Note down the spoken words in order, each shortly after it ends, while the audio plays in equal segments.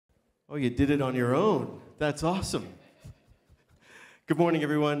Oh, you did it on your own. That's awesome. Good morning,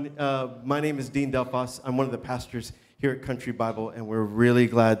 everyone. My name is Dean Delphos. I'm one of the pastors here at Country Bible, and we're really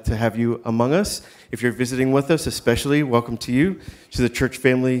glad to have you among us. If you're visiting with us, especially, welcome to you. To the church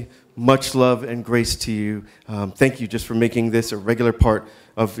family, much love and grace to you. Thank you just for making this a regular part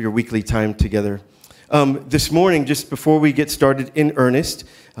of your weekly time together. This morning, just before we get started in earnest,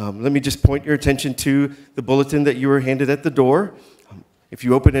 let me just point your attention to the bulletin that you were handed at the door. If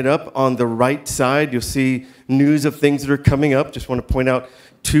you open it up on the right side, you'll see news of things that are coming up. Just want to point out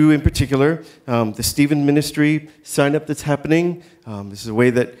two in particular. The Stephen Ministry sign-up that's happening. This is a way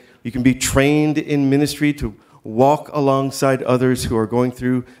that you can be trained in ministry to walk alongside others who are going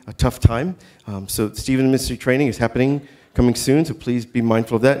through a tough time. So Stephen Ministry training is happening, coming soon, so please be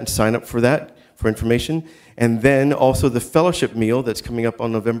mindful of that and sign up for that for information. And then also the fellowship meal that's coming up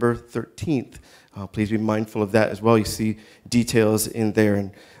on November 13th. Please be mindful of that as well. You see details in there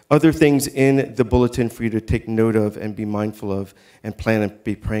and other things in the bulletin for you to take note of and be mindful of and plan and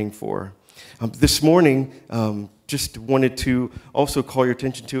be praying for. This morning, just wanted to also call your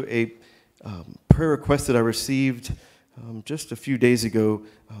attention to a prayer request that I received just a few days ago,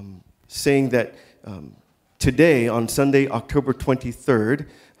 saying that today, on Sunday, October 23rd,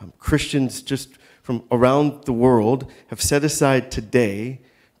 Christians just from around the world have set aside today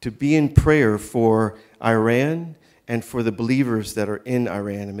to be in prayer for Iran and for the believers that are in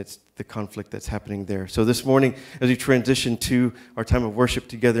Iran amidst the conflict that's happening there. So this morning, as we transition to our time of worship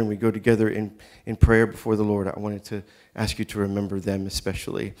together and we go together in prayer before the Lord, I wanted to ask you to remember them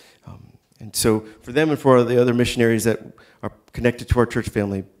especially. And so for them and for the other missionaries that are connected to our church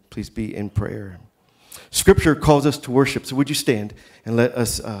family, please be in prayer. Scripture calls us to worship, so would you stand and let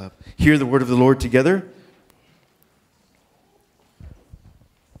us hear the word of the Lord together?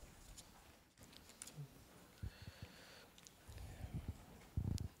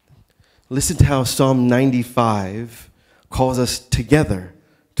 Listen to how Psalm 95 calls us together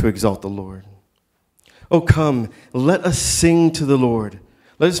to exalt the Lord. Oh, come, let us sing to the Lord.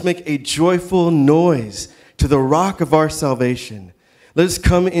 Let us make a joyful noise to the rock of our salvation. Let us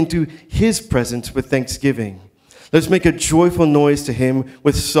come into his presence with thanksgiving. Let us make a joyful noise to him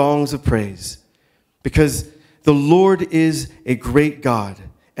with songs of praise. Because the Lord is a great God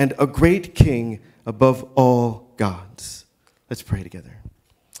and a great King above all gods. Let's pray together.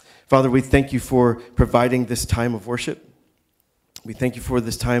 Father, we thank you for providing this time of worship. We thank you for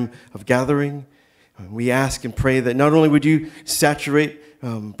this time of gathering. We ask and pray that not only would you saturate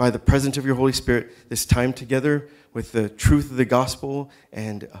by the presence of your Holy Spirit this time together with the truth of the gospel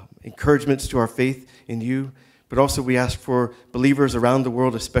and encouragements to our faith in you, but also we ask for believers around the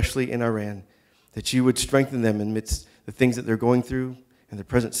world, especially in Iran, that you would strengthen them amidst the things that they're going through and their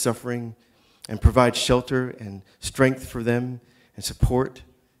present suffering and provide shelter and strength for them and support.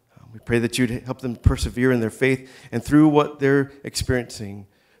 We pray that you'd help them persevere in their faith and through what they're experiencing,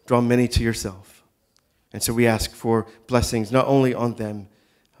 draw many to yourself. And so we ask for blessings not only on them,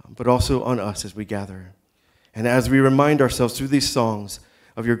 but also on us as we gather. And as we remind ourselves through these songs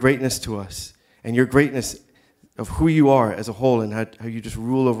of your greatness to us and your greatness of who you are as a whole and how you just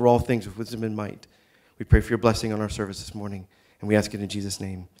rule over all things with wisdom and might, we pray for your blessing on our service this morning. And we ask it in Jesus'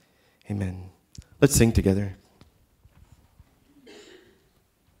 name. Amen. Let's sing together.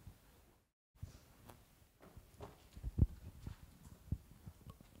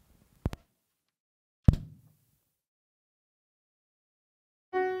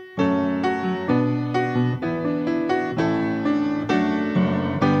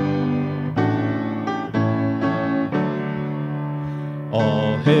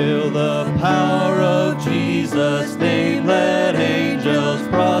 Hail the power of Jesus' name, let angels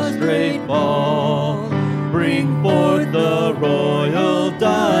prostrate fall. Bring forth the royal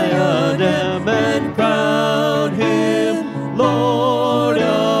diadem and crown him Lord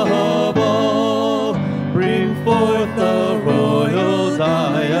of all. Bring forth the royal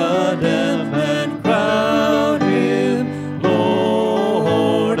diadem and crown him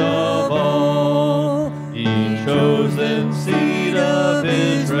Lord of all. He chosen seed of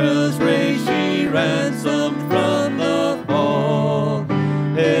Israel's race, she ransomed from the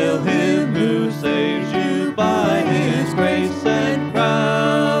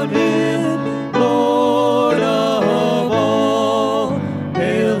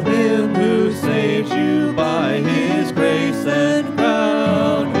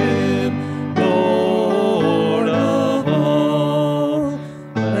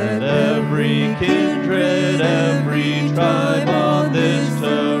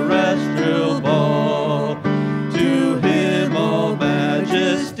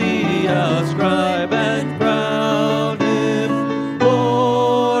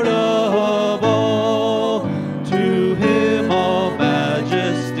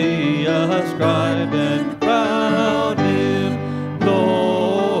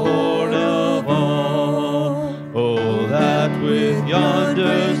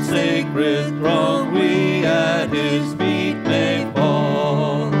under sacred throng we at his feet may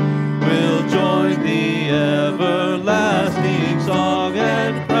fall. We'll join the everlasting song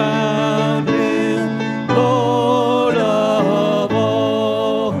and crown him Lord of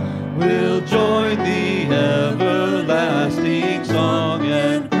all. We'll join the everlasting song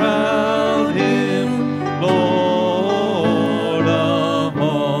and crown him Lord of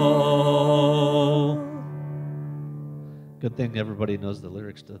all. Good thing everybody knows the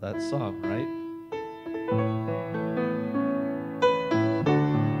lyrics to that song, right?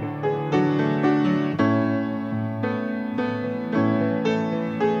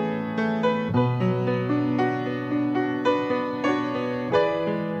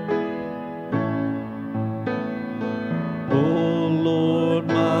 Oh Lord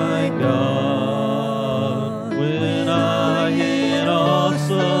my God, when I in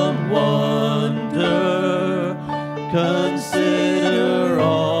awesome wonder consider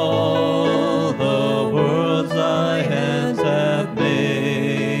all the worlds thy hands have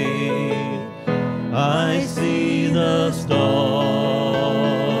made, I see the stars,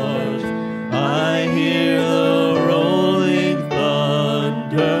 I hear the rolling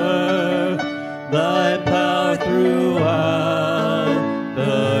thunder, thy power throughout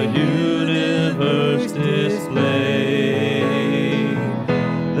the universe displayed.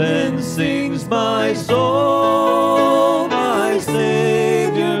 Then sings my soul, my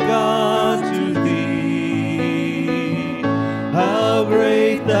Savior God, to thee. How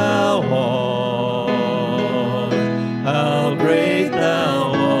great thou art, how great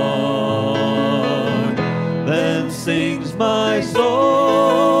thou art. Then sings my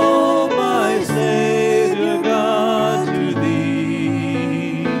soul, my Savior God, to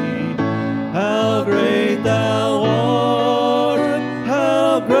thee. How great thou art,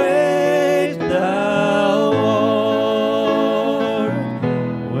 how great thou art.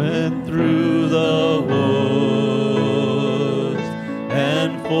 When through the woods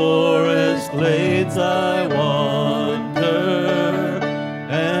and forest glades I wander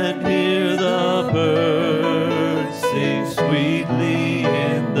and hear the birds sing sweetly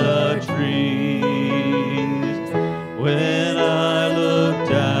in the trees, when I look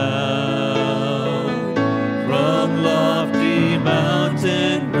down from lofty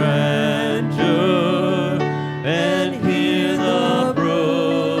mountain grandeur and hear the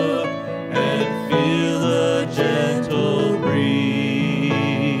brook and feel the gentle breeze,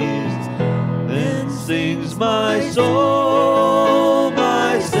 then sings my soul,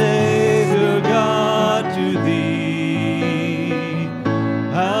 my Savior God, to thee.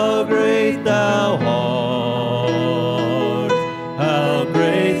 How great thou art, how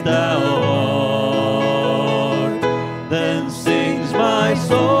great thou art. Then sings my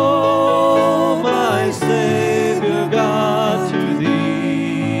soul, my Savior God, to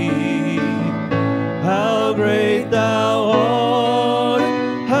thee. How great thou art,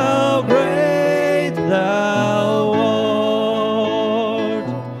 how great thou art.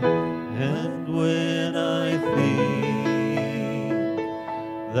 And when I think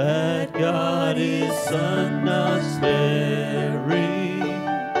that God is Son not sparing,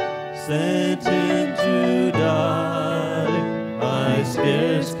 sent him to die, I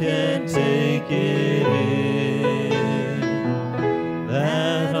scarce can take it in,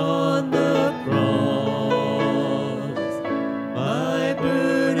 that on the cross my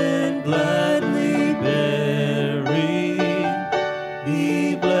burden gladly bearing,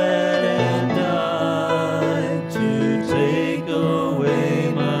 he bled and died to take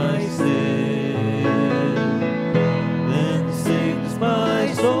away my sin. Then sings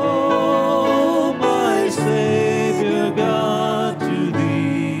my soul, my Savior God, to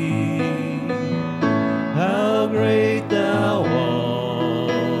thee.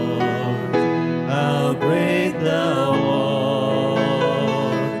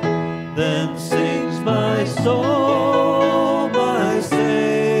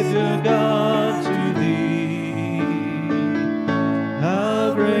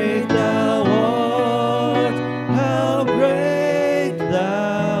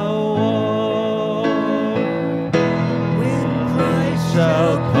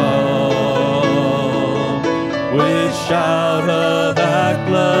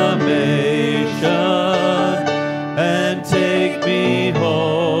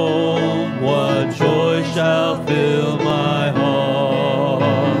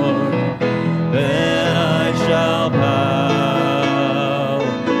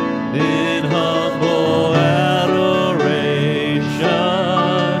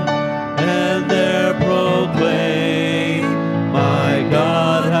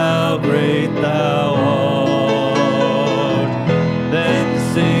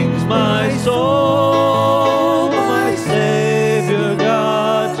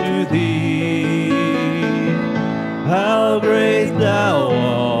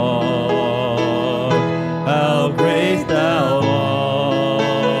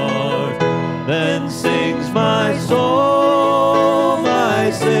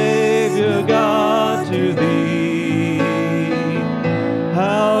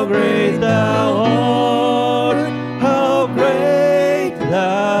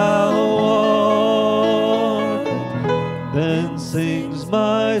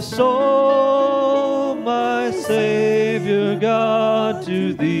 God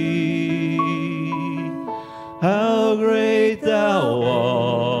to thee. How great thou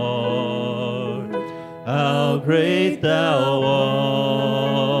art, how great thou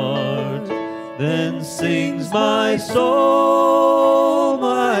art. Then sings my soul,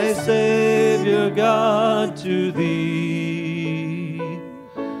 my Savior God to thee.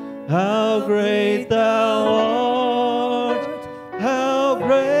 How great thou art, how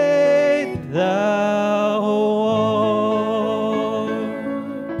great thou art.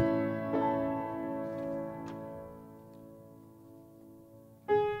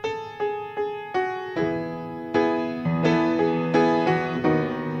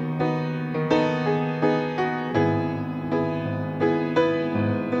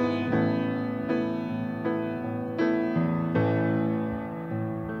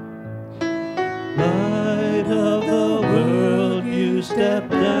 Light of the world, you step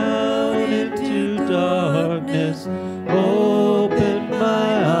down into darkness. Open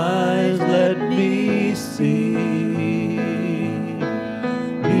my eyes, let me see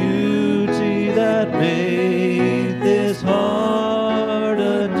beauty that made this heart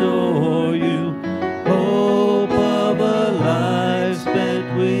adore you. Hope of a life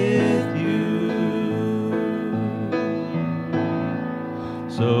spent with you.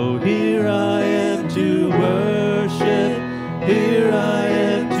 So here I am to worship, here I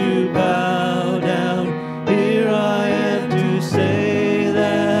am to bow down, here I am to say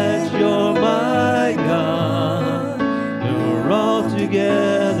that you're my God. You're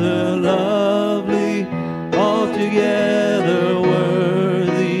altogether lovely, altogether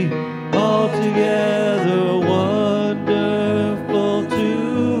worthy, altogether wonderful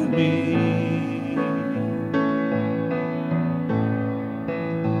to me.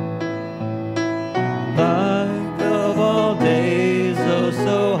 Light of all days, oh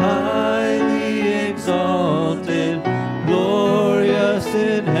so highly exalted, glorious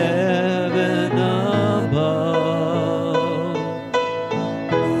in heaven above.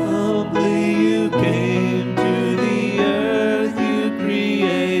 Humbly you came to the earth you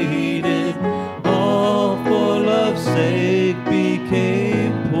created, all for love's sake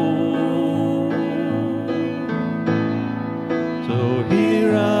became poor. So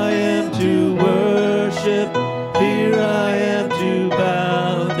here I am to worship, here I am to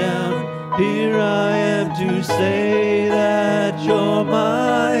bow down, here I am to say that you're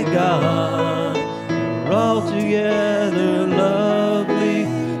my God. You're altogether lovely,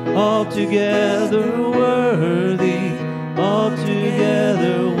 altogether worthy,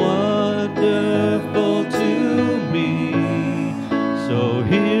 altogether wonderful to me. So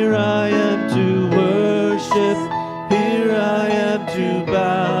here I am to worship, here I am to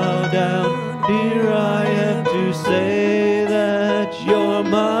bow down, here I am to say that you're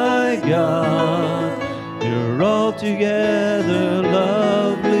my God. You're altogether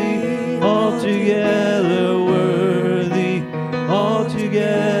lovely, altogether worthy,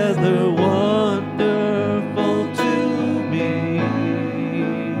 altogether wonderful to me.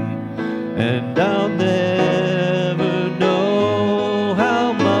 And I'll never know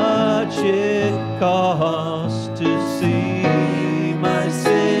how much it costs to see my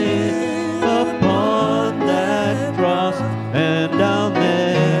sin upon that cross, and I'll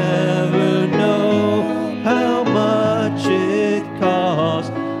never know how much it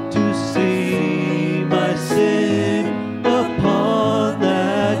costs to see my sin upon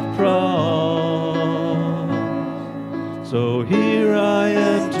that cross. So here I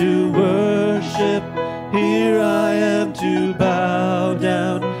am to worship, here I am to bow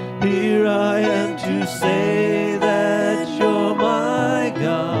down, here I am to say that you're my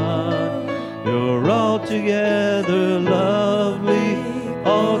God. You're altogether lovely,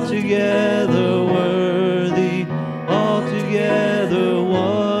 altogether worthy, altogether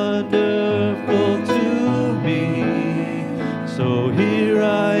wonderful to me. So here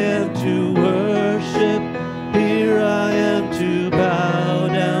I am to worship, here I am to bow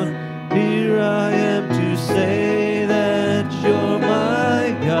down, here I am to say that you're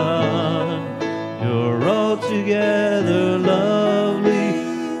my God. You're altogether lovely,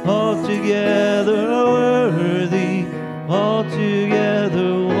 altogether worthy,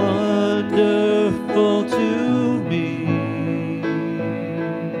 altogether wonderful to me.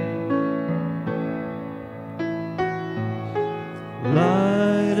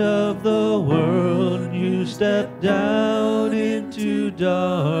 Light of the world, you step down into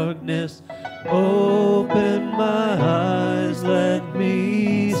darkness. Open my eyes, let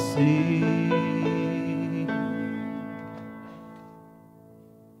me see.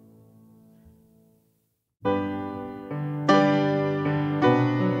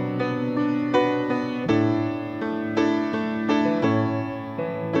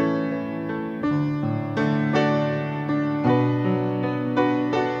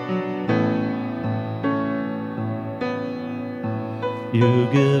 You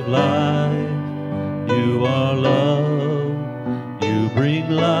give life, you are love, you bring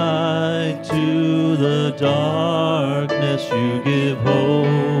light to the darkness, you give hope,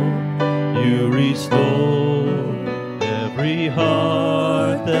 you restore every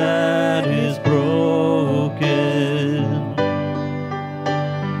heart that is broken.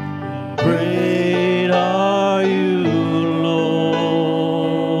 Great are you,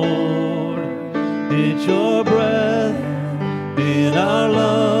 Lord. It's your breath in our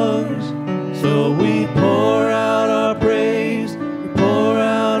lungs, so we pour out our praise, we pour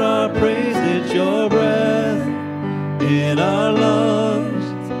out our praise. It's your breath in our lungs,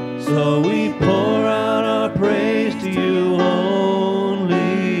 so we pour out our praise to you only.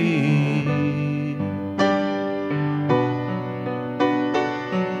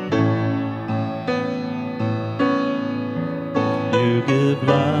 You give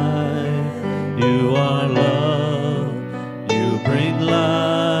life, you are love, you bring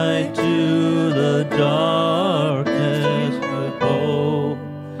light to the darkness with hope.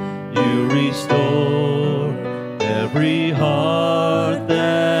 You restore every heart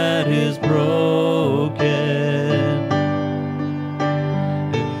that is broken.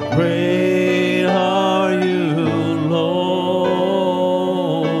 And great are you, Lord.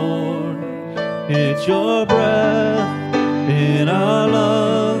 It's your breath in our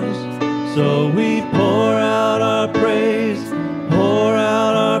lungs, so we pour out our praise, pour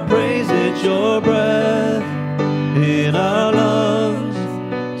out our praise. It's your breath in our lungs,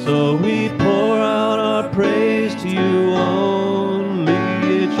 so we pour out our praise to you only.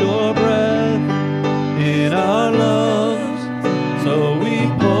 It's your breath in our lungs, so we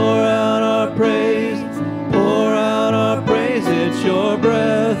pour out our praise, pour out our praise. It's your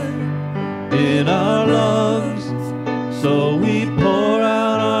breath in our lungs, so we pour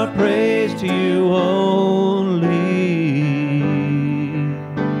out our praise to you only.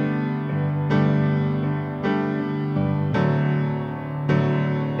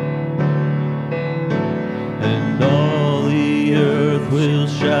 And all the earth will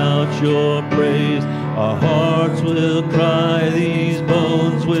shout your praise. Our hearts will cry, these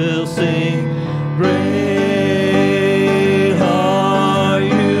bones will sing. Great are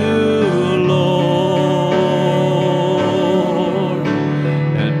you, Lord.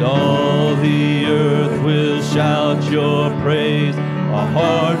 And all the earth will shout your praise. Our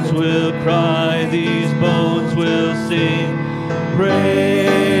hearts will cry, these bones will sing. Great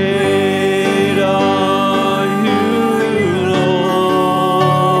are you, Lord.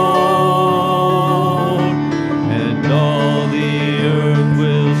 And all the earth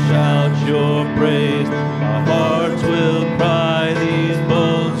will shout your praise. Our hearts will cry, these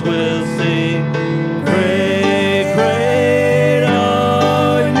bones will sing. Great, great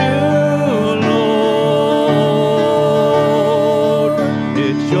are you, Lord.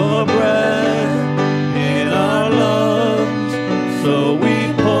 It's your breath in our lungs, so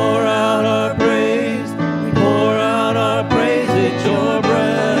we pour out our praise, we pour out our praise. It's your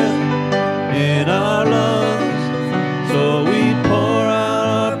breath in our lungs, so we pour out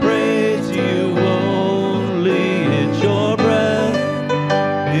our praise to you only. It's your breath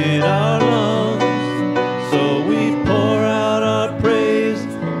in our lungs, so we pour out our praise,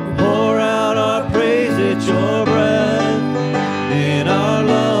 pour out our praise. It's your breath in our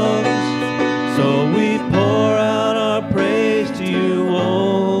lungs, so we pour out our praise to you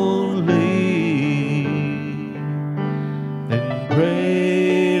only. And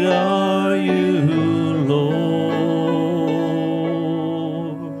great are you, Lord.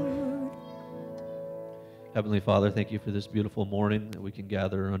 Heavenly Father, thank you for this beautiful morning that we can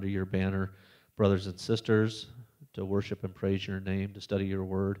gather under your banner, brothers and sisters, to worship and praise your name, to study your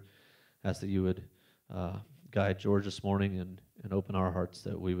word. Ask that you would guide George this morning and open our hearts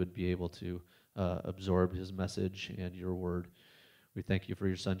that we would be able to absorb his message and your word. We thank you for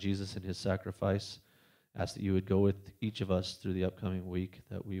your son Jesus and his sacrifice. Ask that you would go with each of us through the upcoming week,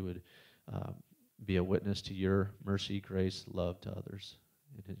 that we would be a witness to your mercy, grace, love to others.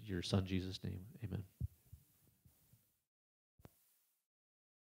 In your son Jesus' name, amen.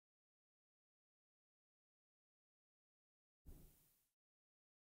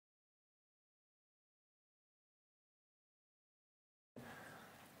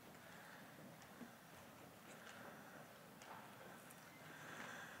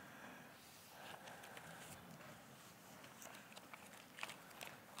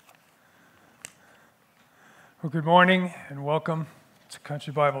 Well, good morning and welcome to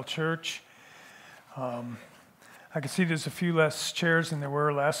Country Bible Church. I can see there's a few less chairs than there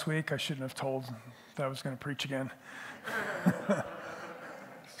were last week. I shouldn't have told that I was going to preach again.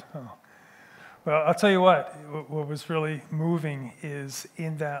 So, Well, I'll tell you what was really moving is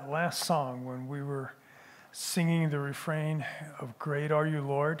in that last song when we were singing the refrain of Great Are You,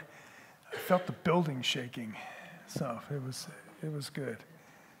 Lord, I felt the building shaking. So it was good.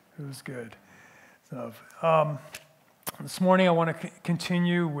 It was good. So this morning I want to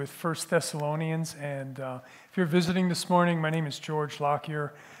continue with 1 Thessalonians, and if you're visiting this morning, my name is George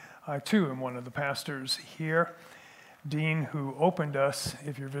Lockyer. I too am one of the pastors here. Dean, who opened us,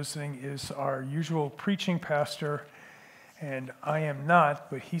 if you're visiting, is our usual preaching pastor, and I am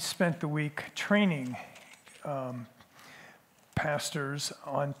not, but he spent the week training pastors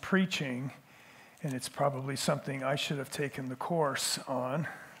on preaching, and it's probably something I should have taken the course on,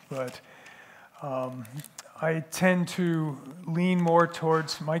 but I tend to lean more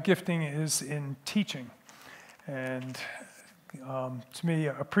towards, my gifting is in teaching, and to me,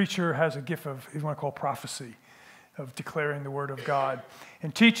 a preacher has a gift of, you want to call prophecy, of declaring the word of God.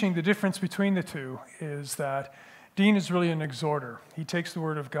 And teaching, the difference between the two is that Dean is really an exhorter. He takes the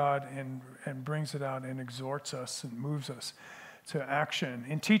word of God and brings it out and exhorts us and moves us to action.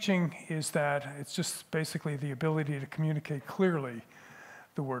 And teaching is that it's just basically the ability to communicate clearly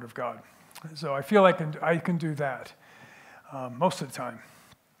the word of God. So I feel like I can do that most of the time.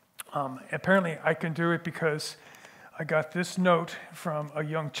 Apparently I can do it because I got this note from a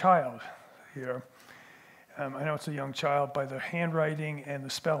young child here. I know it's a young child by the handwriting and the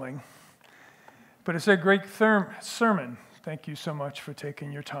spelling, but it's a great sermon. Thank you so much for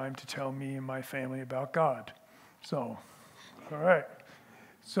taking your time to tell me and my family about God. So, all right.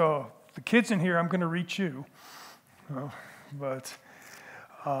 So the kids in here, I'm going to reach you, but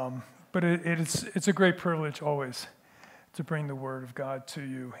it's a great privilege always to bring the word of God to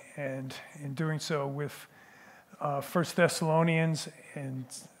you, and in doing so with 1 Thessalonians, and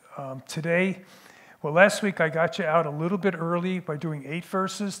today. Well, last week I got you out a little bit early by doing 8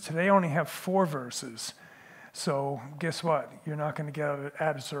 verses. Today I only have 4 verses. So guess what? You're not going to get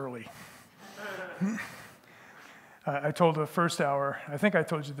out as early. I told the first hour, I think I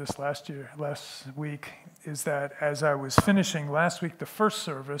told you this last week, is that as I was finishing last week, the first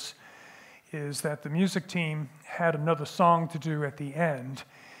service, is that the music team had another song to do at the end.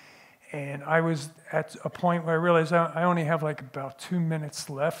 And I was at a point where I realized I only have like about 2 minutes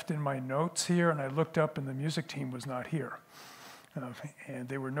left in my notes here, and I looked up and the music team was not here. And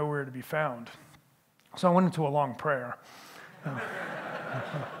they were nowhere to be found. So I went into a long prayer.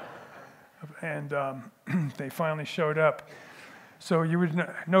 And they finally showed up. So you would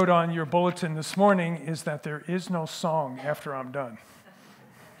note on your bulletin this morning is that there is no song after I'm done.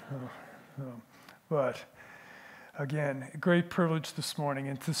 But again, great privilege this morning.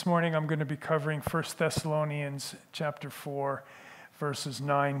 And this morning I'm going to be covering 1 Thessalonians chapter 4, verses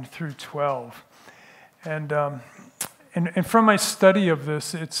 9 through 12. And from my study of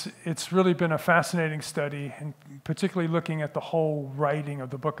this, it's really been a fascinating study, and particularly looking at the whole writing of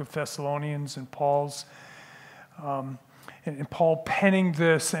the book of Thessalonians and Paul's, and Paul penning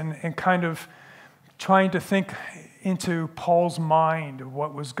this and kind of trying to think into Paul's mind of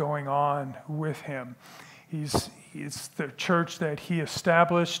what was going on with him. It's the church that he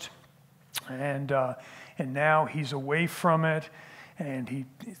established, and now he's away from it, and he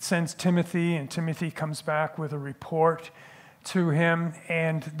sends Timothy, and Timothy comes back with a report to him.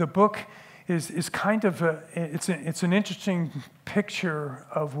 And the book is kind of it's an interesting picture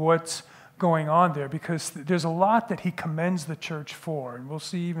of what's going on there, because there's a lot that he commends the church for, and we'll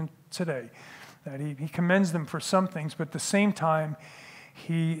see even today that he commends them for some things, but at the same time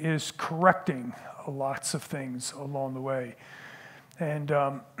he is correcting lots of things along the way. And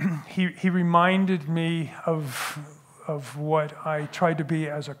he reminded me of what I tried to be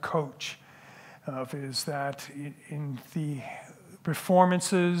as a coach, is that in the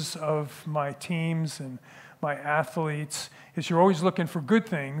performances of my teams and my athletes, is you're always looking for good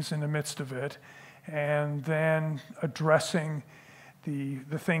things in the midst of it, and then addressing the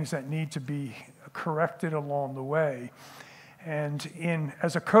things that need to be corrected along the way. And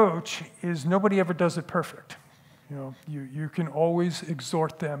as a coach, is nobody ever does it perfect. You can always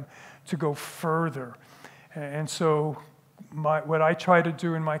exhort them to go further. And so what I try to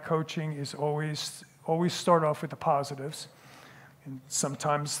do in my coaching is always start off with the positives. And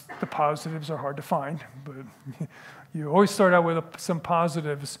sometimes the positives are hard to find, but you always start out with some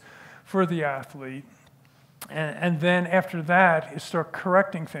positives for the athlete. And then after that, you start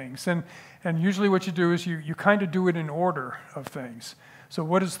correcting things. And usually what you do is you kind of do it in order of things. So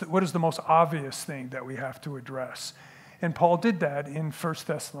what is the most obvious thing that we have to address? And Paul did that in 1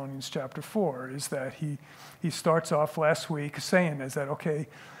 Thessalonians chapter 4, is that he starts off last week saying is that, okay,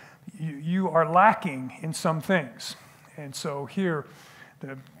 you are lacking in some things. And so here,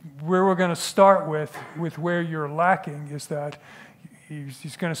 Where we're going to start with where you're lacking is that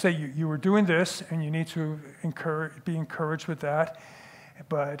he's going to say you were doing this and you need to be encouraged with that.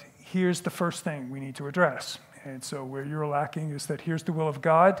 But here's the first thing we need to address. And so where you're lacking is that here's the will of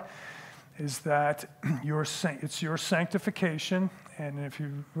God, is that it's your sanctification. And if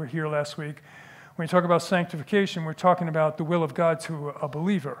you were here last week, when we talk about sanctification, we're talking about the will of God to a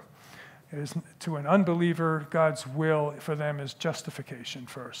believer. To an unbeliever, God's will for them is justification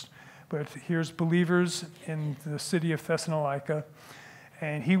first. But here's believers in the city of Thessalonica,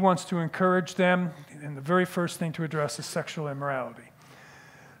 and he wants to encourage them, and the very first thing to address is sexual immorality.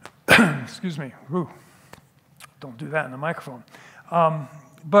 Excuse me. Ooh. Don't do that in the microphone.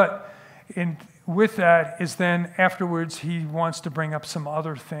 But with that is then afterwards he wants to bring up some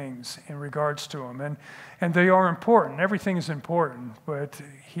other things in regards to them. And they are important. Everything is important. But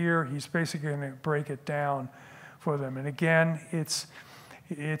here he's basically going to break it down for them. And again,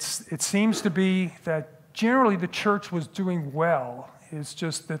 it seems to be that generally the church was doing well. It's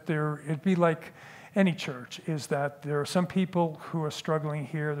just that it'd be like any church, is that there are some people who are struggling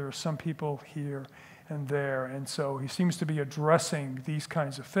here, there are some people here and there. And so he seems to be addressing these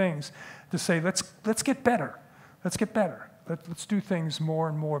kinds of things to say, let's get better. Let's get better. Let's do things more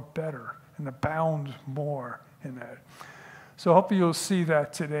and more better and abound more in that. So hopefully you'll see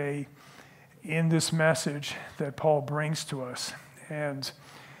that today in this message that Paul brings to us. And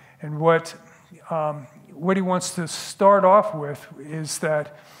what he wants to start off with is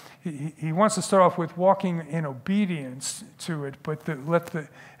that he wants to start off with walking in obedience to it, but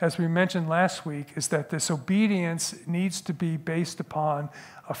as we mentioned last week, is that this obedience needs to be based upon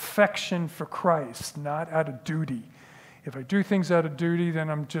affection for Christ, not out of duty. If I do things out of duty, then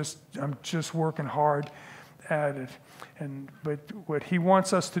I'm just working hard at it. But what he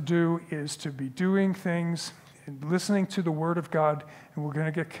wants us to do is to be doing things and listening to the Word of God, and we're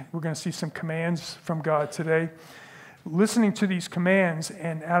going to see some commands from God today. Listening to these commands,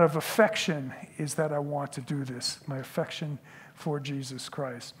 and out of affection is that I want to do this, my affection for Jesus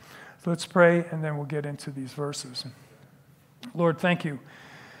Christ. So let's pray, and then we'll get into these verses. Lord, thank you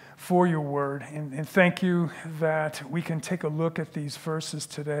for your word, and thank you that we can take a look at these verses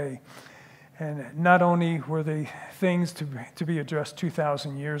today. And not only were they things to be addressed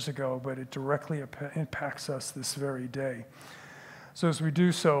 2,000 years ago, but it directly impacts us this very day. So as we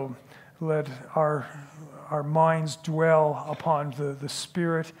do so, let our minds dwell upon the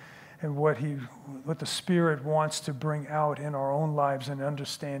Spirit and what the Spirit wants to bring out in our own lives and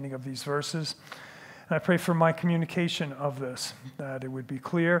understanding of these verses. And I pray for my communication of this, that it would be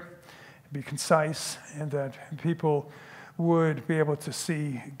clear, be concise, and that people would be able to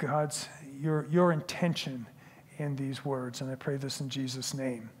see your intention in these words. And I pray this in Jesus'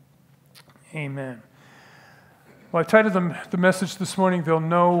 name. Amen. Well, I titled the message this morning, They'll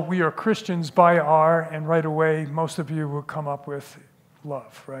Know We Are Christians by Our, and right away, most of you will come up with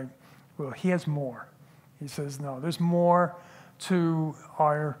love, right? Well, he has more. He says, no, there's more to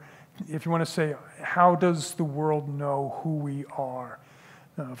our, if you want to say, how does the world know who we are?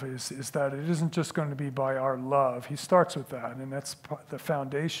 Is that it isn't just going to be by our love. He starts with that, and that's the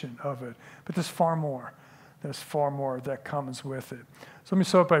foundation of it. But there's far more. There's far more that comes with it. So let me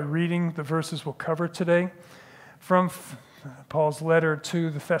start by reading the verses we'll cover today. From Paul's letter to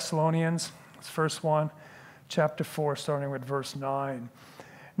the Thessalonians, this first one, chapter 4, starting with verse 9.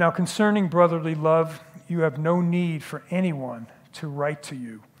 Now concerning brotherly love, you have no need for anyone to write to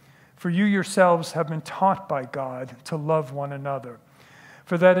you, for you yourselves have been taught by God to love one another.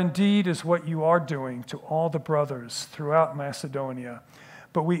 For that indeed is what you are doing to all the brothers throughout Macedonia.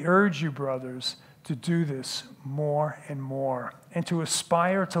 But we urge you, brothers, to do this more and more, and to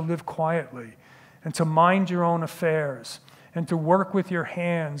aspire to live quietly, and to mind your own affairs, and to work with your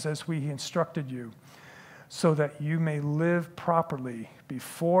hands as we instructed you, so that you may live properly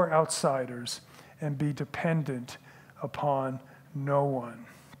before outsiders and be dependent upon no one.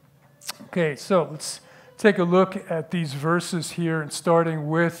 Okay, so let's take a look at these verses here, and starting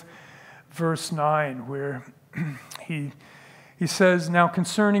with verse 9, where he says, Now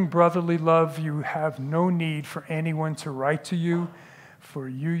concerning brotherly love, you have no need for anyone to write to you, for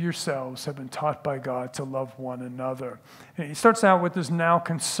you yourselves have been taught by God to love one another. And he starts out with this now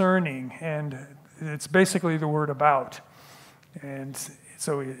concerning, and it's basically the word about. And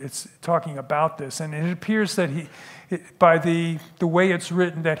so it's talking about this. And it appears that by the way it's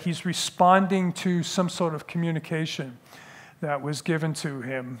written, that he's responding to some sort of communication that was given to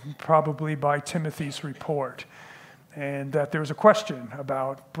him, probably by Timothy's report. And that there was a question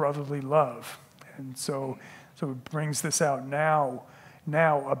about brotherly love. And so it brings this out now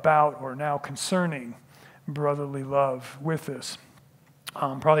about, or now concerning brotherly love with this.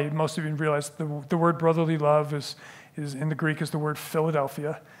 Probably most of you realize the word brotherly love is in the Greek is the word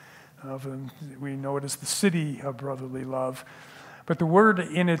Philadelphia. We know it as the city of brotherly love. But the word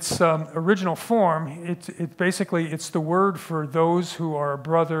in its original form, it's the word for those who are a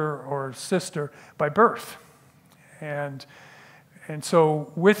brother or sister by birth. And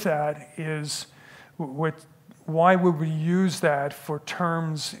so with that is, why would we use that for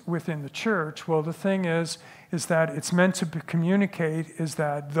terms within the church? Well, the thing is that it's meant to communicate is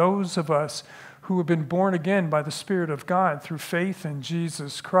that those of us who have been born again by the Spirit of God through faith in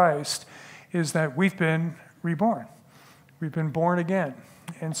Jesus Christ is that we've been reborn. We've been born again.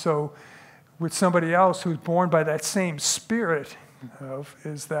 And so with somebody else who's born by that same Spirit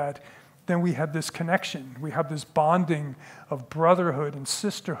is that then we have this connection. We have this bonding of brotherhood and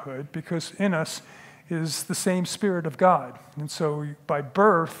sisterhood because in us is the same Spirit of God. And so by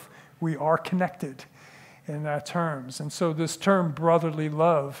birth, we are connected in that terms. And so this term brotherly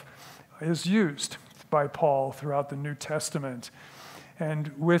love is used by Paul throughout the New Testament.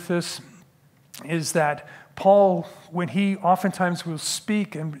 And with this is that Paul, when he oftentimes will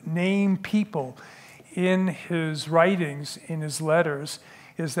speak and name people in his writings, in his letters,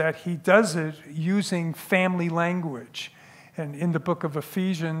 is that he does it using family language. And in the book of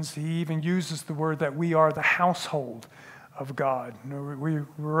Ephesians, he even uses the word that we are the household of God.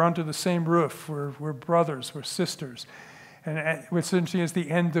 We're under the same roof. We're brothers. We're sisters. And what's interesting is the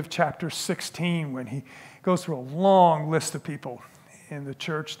end of chapter 16 when he goes through a long list of people in the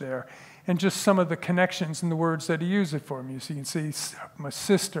church there and just some of the connections in the words that he uses for them. So you can see my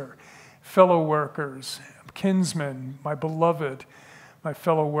sister, fellow workers, kinsman, my beloved, my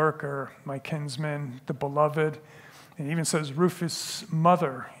fellow worker, my kinsman, the beloved. And he even says Rufus'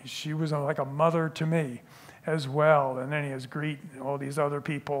 mother. She was like a mother to me as well. And then he has greet all these other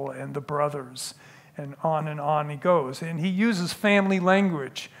people and the brothers. And on he goes. And he uses family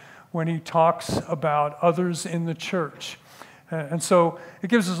language when he talks about others in the church. And so it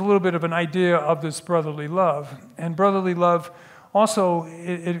gives us a little bit of an idea of this brotherly love. And brotherly love also,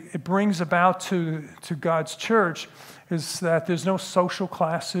 it brings about to God's church is that there's no social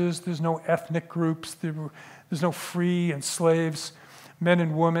classes, there's no ethnic groups, there's no free and slaves, men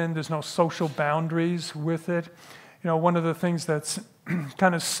and women, there's no social boundaries with it. You know, one of the things that's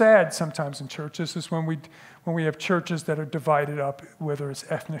kind of sad sometimes in churches is when we have churches that are divided up, whether it's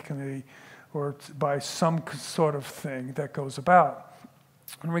ethnically or by some sort of thing that goes about.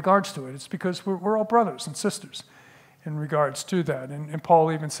 In regards to it, it's because we're all brothers and sisters in regards to that. And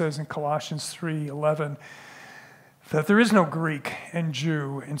Paul even says in Colossians 3:11 that there is no Greek and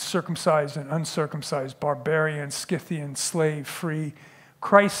Jew and circumcised and uncircumcised, barbarian, Scythian, slave, free.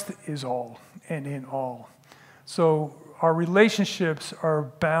 Christ is all and in all. So our relationships are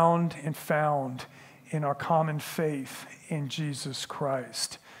bound and found in our common faith in Jesus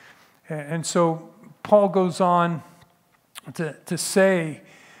Christ. And so Paul goes on to say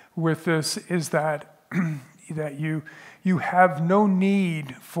with this is that, that you have no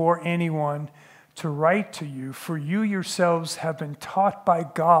need for anyone to write to you, for you yourselves have been taught by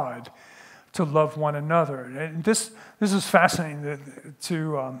God to love one another. And this is fascinating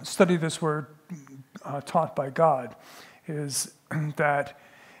to study this word, taught by God, is that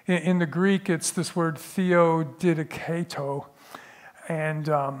in the Greek it's this word theodidiketo,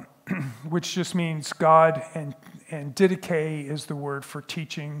 and which just means God, and didike is the word for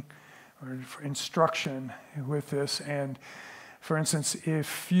teaching or for instruction with this. And for instance,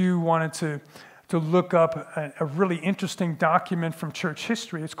 if you wanted to look up a really interesting document from church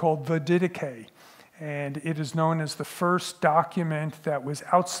history, it's called the Didache, and it is known as the first document that was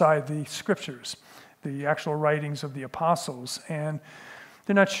outside the scriptures, the actual writings of the apostles. And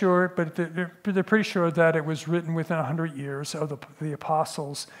they're not sure, but they're pretty sure that it was written within 100 years of the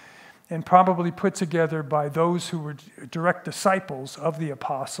apostles, and probably put together by those who were direct disciples of the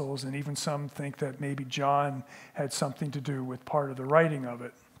apostles, and even some think that maybe John had something to do with part of the writing of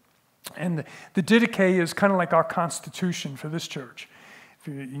it. And the Didache is kind of like our constitution for this church. If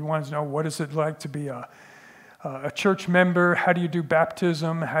you want to know what is it like to be a church member, how do you do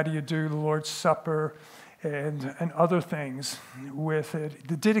baptism, how do you do the Lord's Supper, and other things with it.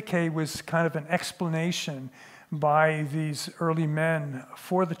 The Didache was kind of an explanation by these early men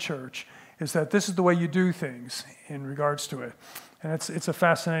for the church, is that this is the way you do things in regards to it. And it's a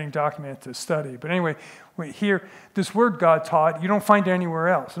fascinating document to study. But anyway, here, this word God taught, you don't find it anywhere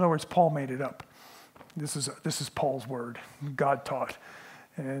else. In other words, Paul made it up. This is Paul's word, God taught.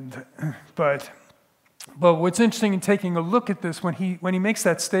 But what's interesting in taking a look at this, when he makes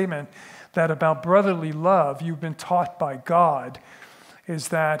that statement that about brotherly love, you've been taught by God, is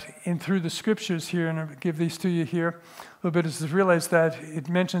that through the scriptures here, and I'll give these to you here a little bit, is to realize that it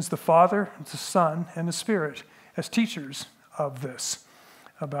mentions the Father, the Son, and the Spirit as teachers of this,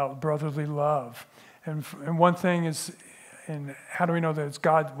 about brotherly love. And one thing is, and how do we know that it's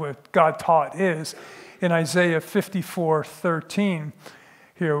God, what God taught is, in Isaiah 54:13,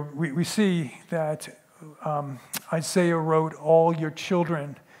 here we see that Isaiah wrote, "All your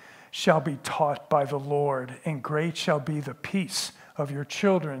children shall be taught by the Lord, and great shall be the peace of your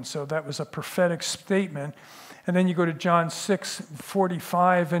children." So that was a prophetic statement. And then you go to John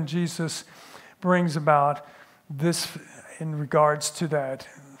 6:45, and Jesus brings about this in regards to that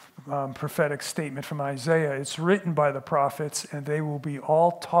prophetic statement from Isaiah. It's written by the prophets, and they will be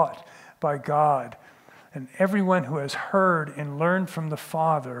all taught by God. And everyone who has heard and learned from the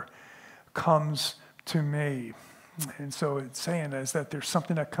Father comes to me. And so it's saying is that there's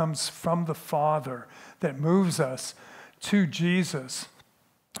something that comes from the Father that moves us to Jesus.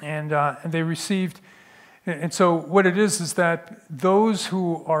 And they received, and so what it is that those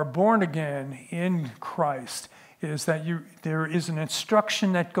who are born again in Christ, is that there is an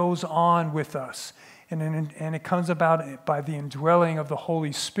instruction that goes on with us. And it comes about by the indwelling of the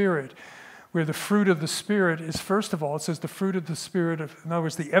Holy Spirit, where the fruit of the Spirit is, first of all, it says the fruit of the Spirit, in other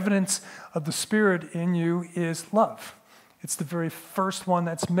words, the evidence of the Spirit in you is love. It's the very first one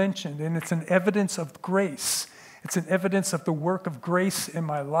that's mentioned, and it's an evidence of grace. It's an evidence of the work of grace in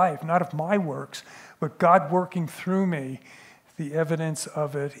my life, not of my works, but God working through me. The evidence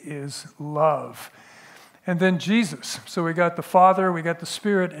of it is love. And then Jesus. So we got the Father, we got the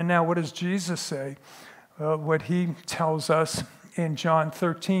Spirit, and now what does Jesus say? What he tells us in John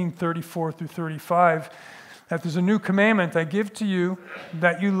 13:34-35, that there's a new commandment I give to you,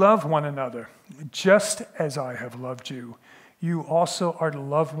 that you love one another. Just as I have loved you, you also are to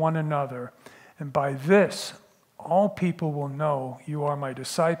love one another. And by this, all people will know you are my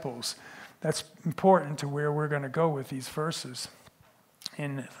disciples. That's important to where we're going to go with these verses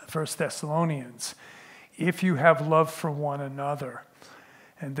in 1 Thessalonians. If you have love for one another.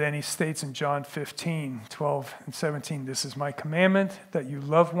 And then he states in John 15:12-17, this is my commandment, that you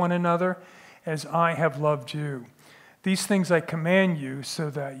love one another as I have loved you. These things I command you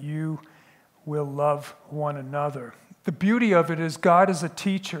so that you will love one another. The beauty of it is God as a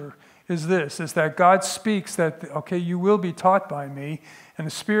teacher is that God speaks that, okay, you will be taught by me, and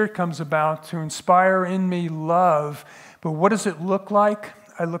the Spirit comes about to inspire in me love. But what does it look like?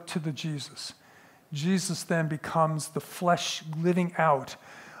 I look to the Jesus. Jesus then becomes the flesh living out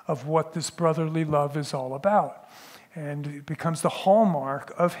of what this brotherly love is all about. And it becomes the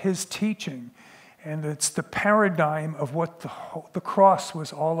hallmark of his teaching. And it's the paradigm of what the cross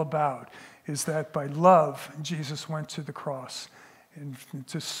was all about, is that by love, Jesus went to the cross and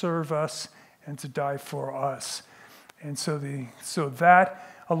to serve us and to die for us. And so that,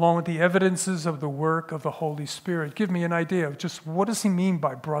 along with the evidences of the work of the Holy Spirit, give me an idea of just what does he mean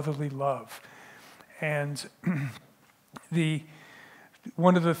by brotherly love? And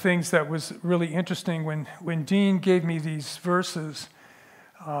one of the things that was really interesting when Dean gave me these verses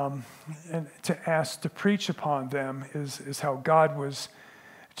and to ask to preach upon them is how God was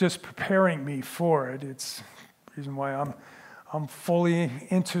just preparing me for it. It's the reason why I'm fully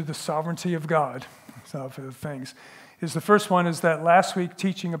into the sovereignty of God. So for the things is the first one is that last week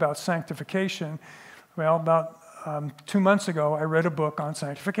teaching about sanctification. Well, about 2 months ago, I read a book on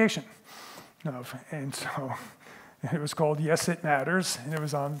sanctification. And so it was called Yes, It Matters, and it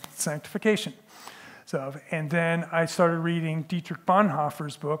was on sanctification. And then I started reading Dietrich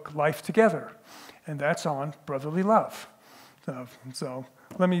Bonhoeffer's book, Life Together, and that's on brotherly love. So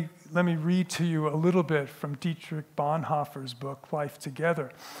let me read to you a little bit from Dietrich Bonhoeffer's book, Life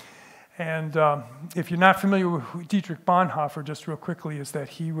Together. And if you're not familiar with Dietrich Bonhoeffer, just real quickly, is that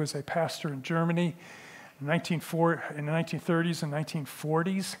he was a pastor in Germany in the 1930s and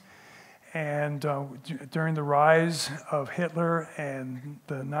 1940s. And during the rise of Hitler and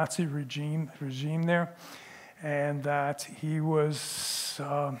the Nazi regime there, and that he was,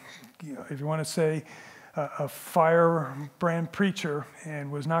 if you want to say, a firebrand preacher,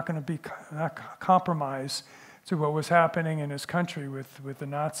 and was not going to not compromise to what was happening in his country with the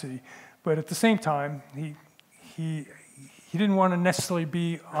Nazi, but at the same time, he didn't want to necessarily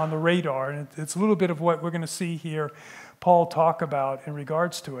be on the radar, and it's a little bit of what we're going to see here Paul talk about in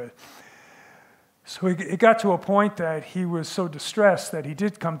regards to it. So it got to a point that he was so distressed that he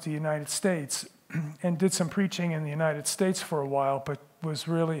did come to the United States and did some preaching in the United States for a while, but was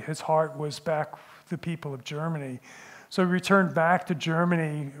really, his heart was back with the people of Germany. So he returned back to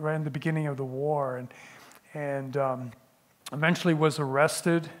Germany right in the beginning of the war and eventually was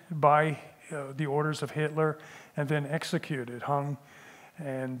arrested by the orders of Hitler and then executed, hung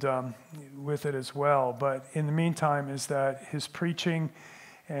and with it as well. But in the meantime, is that his preaching,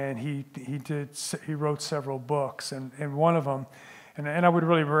 and he wrote several books, and one of them, and I would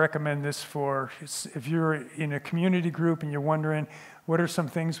really recommend this for if you're in a community group and you're wondering what are some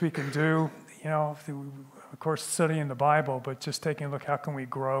things we can do. Of course, studying the Bible, but just taking a look, how can we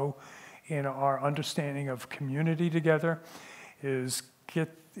grow in our understanding of community together? It's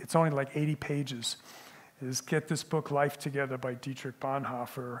only like 80 pages. Get this book, Life Together by Dietrich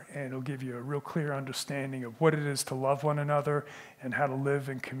Bonhoeffer, and it'll give you a real clear understanding of what it is to love one another and how to live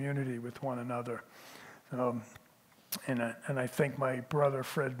in community with one another. And I thank my brother,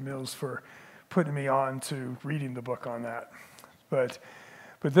 Fred Mills, for putting me on to reading the book on that. But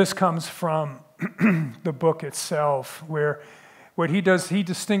this comes from the book itself, where what he does, he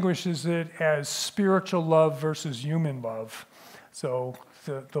distinguishes it as spiritual love versus human love. So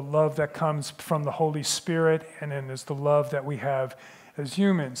the love that comes from the Holy Spirit, and then there's the love that we have as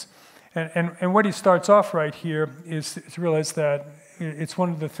humans. And what he starts off right here is to realize that it's one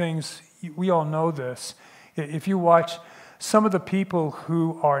of the things, we all know this. If you watch some of the people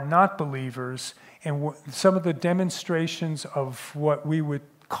who are not believers and some of the demonstrations of what we would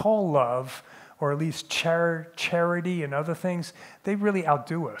call love, or at least charity and other things, they really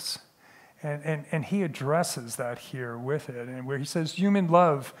outdo us. And he addresses that here with it, and where he says human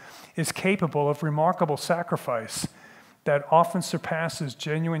love is capable of remarkable sacrifice that often surpasses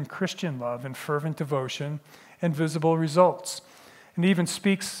genuine Christian love and fervent devotion and visible results, and even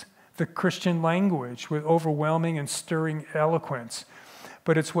speaks the Christian language with overwhelming and stirring eloquence.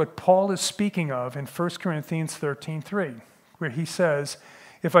 But it's what Paul is speaking of in 1 Corinthians 13:3, where he says,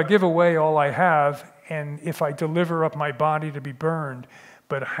 if I give away all I have, and if I deliver up my body to be burned,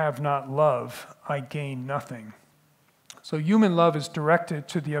 but have not love, I gain nothing. So human love is directed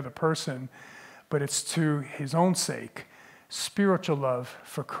to the other person, but it's to his own sake. Spiritual love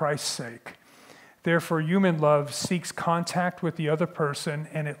for Christ's sake. Therefore, human love seeks contact with the other person,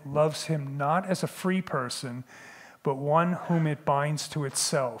 and it loves him not as a free person, but one whom it binds to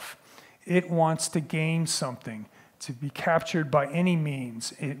itself. It wants to gain something, to be captured by any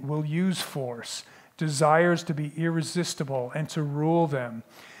means. It will use force, desires to be irresistible and to rule them.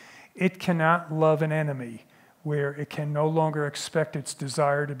 It cannot love an enemy where it can no longer expect its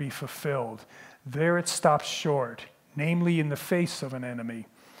desire to be fulfilled. There it stops short, namely in the face of an enemy.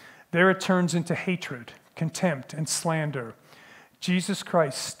 There it turns into hatred, contempt, and slander. Jesus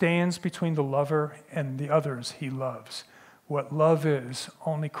Christ stands between the lover and the others he loves. What love is,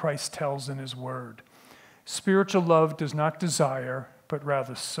 only Christ tells in his word. Spiritual love does not desire, but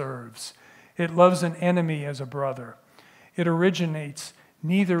rather serves. It loves an enemy as a brother. It originates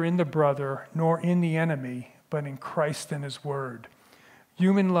neither in the brother nor in the enemy, but in Christ and his word.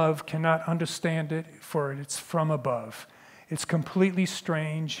 Human love cannot understand it, for it's from above. It's completely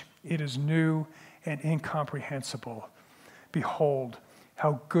strange, it is new and incomprehensible. Behold,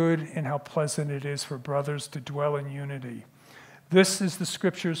 how good and how pleasant it is for brothers to dwell in unity. This is the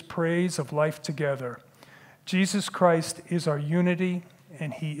Scripture's praise of life together. Jesus Christ is our unity,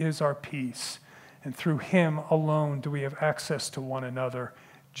 and he is our peace. And through him alone do we have access to one another,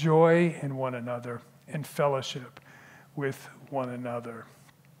 joy in one another, and fellowship with one another.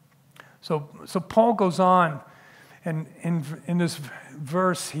 So Paul goes on, and in this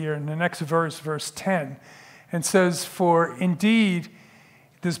verse here, in the next verse, verse 10, and says, for indeed,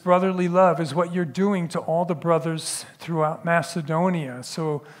 this brotherly love is what you're doing to all the brothers throughout Macedonia.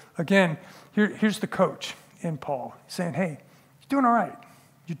 So again, here's the coach in Paul saying, hey, you're doing all right.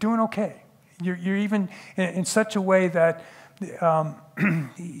 You're doing okay. You're even in such a way that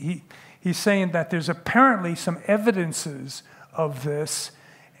he's saying that there's apparently some evidences of this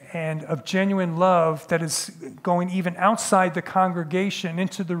and of genuine love that is going even outside the congregation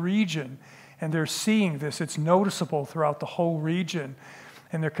into the region. And they're seeing this. It's noticeable throughout the whole region.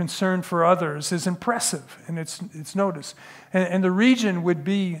 And their concern for others is impressive, and it's noticed. And the region would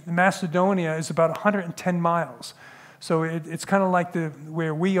be, Macedonia is about 110 miles. So it's kind of like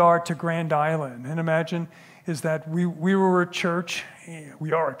where we are to Grand Island. And imagine is that we were a church,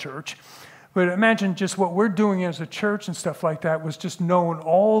 we are a church, but imagine just what we're doing as a church and stuff like that was just known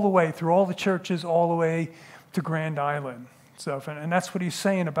all the way through all the churches, all the way to Grand Island. Stuff. And that's what he's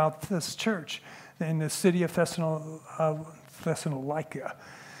saying about this church in the city of Thessalonica,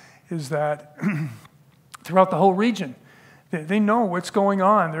 is that throughout the whole region, they know what's going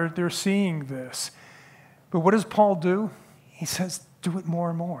on. They're seeing this. But what does Paul do? He says, do it more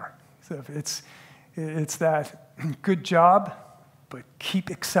and more. So it's that good job, but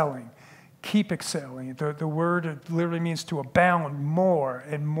keep excelling. Keep excelling. The word literally means to abound more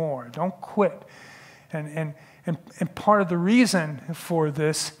and more. Don't quit. And part of the reason for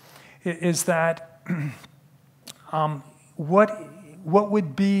this is that what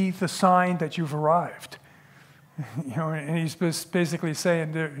would be the sign that you've arrived? And he's basically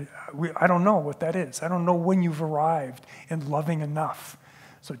saying, I don't know what that is. I don't know when you've arrived in loving enough.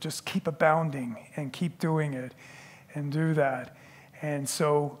 So just keep abounding and keep doing it and do that. And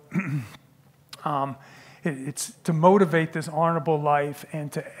so it's to motivate this honorable life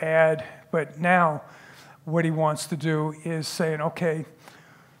and to add, but now what he wants to do is saying, okay,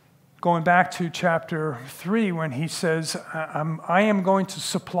 going back to chapter 3 when he says, I am going to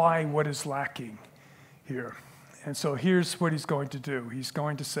supply what is lacking here. And so here's what he's going to do. He's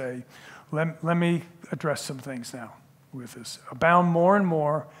going to say, let me address some things now with this. Abound more and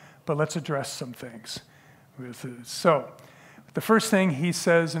more, but let's address some things with this. So the first thing he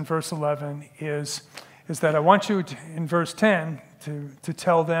says in verse 11 is that I want you, in verse 10, to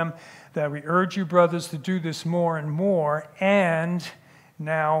tell them that we urge you, brothers, to do this more and more. And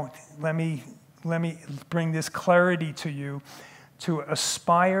now let me bring this clarity to you, to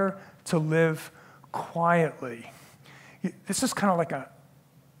aspire to live quietly. This is kind of like a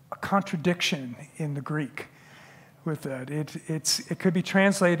contradiction in the Greek with that. It could be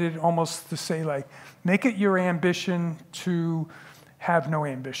translated almost to say like, make it your ambition to have no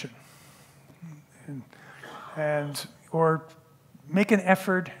ambition. Or make an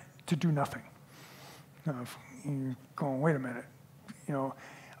effort to do nothing. You're going, wait a minute.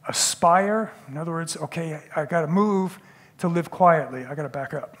 Aspire, in other words, okay, I got to move to live quietly. I got to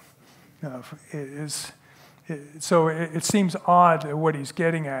back up. So it seems odd what he's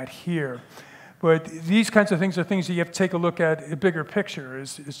getting at here. But these kinds of things are things that you have to take a look at. A bigger picture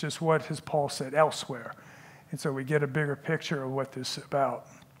is just what has Paul said elsewhere. And so we get a bigger picture of what this is about.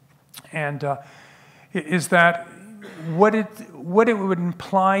 And is that what it would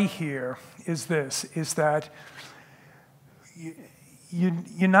imply here is this, is that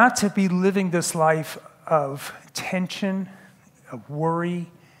you're not to be living this life of tension, of worry,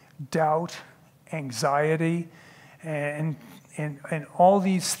 doubt, anxiety, and all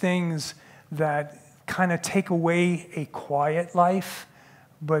these things that kind of take away a quiet life.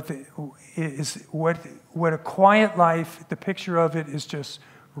 But is what a quiet life, the picture of it is just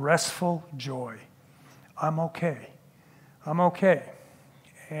restful joy. I'm okay. I'm okay.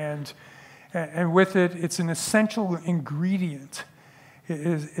 And with it, it's an essential ingredient.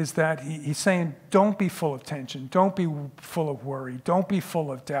 Is that he's saying, don't be full of tension, don't be full of worry, don't be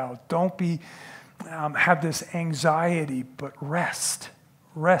full of doubt, don't be have this anxiety, but rest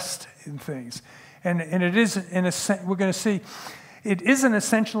in things. And it is, we're going to see, it is an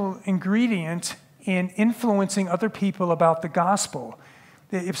essential ingredient in influencing other people about the gospel.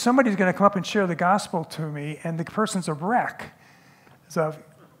 If somebody's going to come up and share the gospel to me and the person's a wreck, so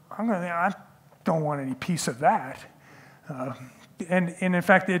I don't want any piece of that. And in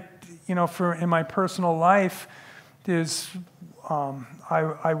fact, in my personal life,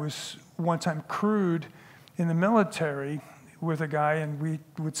 I was one time crewed in the military with a guy, and we'd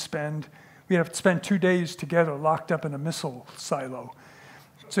have to spend 2 days together, locked up in a missile silo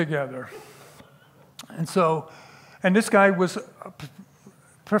together. And this guy was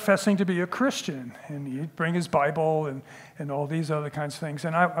professing to be a Christian, and he'd bring his Bible and all these other kinds of things.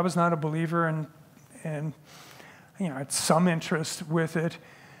 And I was not a believer, and I had some interest with it,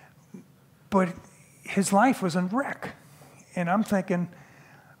 but his life was in wreck. And I'm thinking,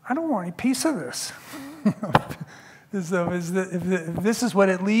 I don't want any piece of this. If this is what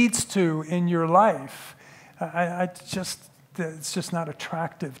it leads to in your life, it's just not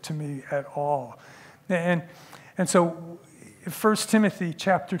attractive to me at all. And so 1 Timothy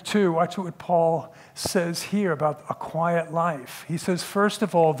chapter 2, watch what Paul says here about a quiet life. He says, first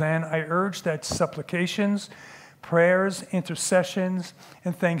of all, then, I urge that supplications, prayers, intercessions,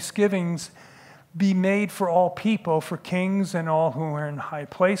 and thanksgivings be made for all people, for kings and all who are in high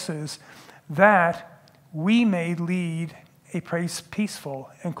places, that we may lead a peaceful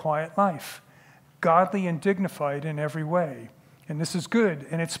and quiet life, godly and dignified in every way. And this is good,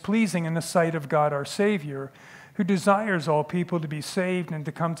 and it's pleasing in the sight of God our Savior, who desires all people to be saved and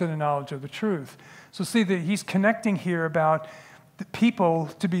to come to the knowledge of the truth. So see that he's connecting here about the people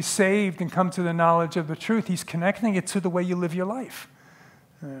to be saved and come to the knowledge of the truth. He's connecting it to the way you live your life.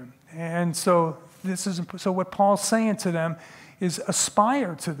 And so what Paul's saying to them is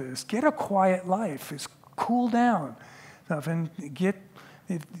aspire to this. Get a quiet life. Is cool down and get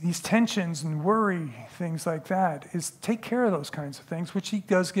these tensions and worry, things like that. Is take care of those kinds of things, which he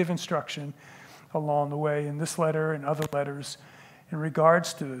does give instruction along the way in this letter and other letters in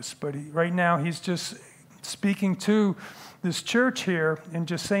regards to this. But right now he's just speaking to this church here and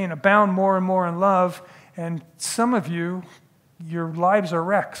just saying, abound more and more in love. And some of you, your lives are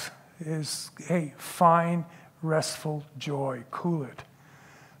wrecks. Hey, find restful joy, cool it.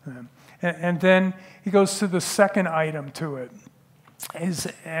 And then he goes to the second item to it,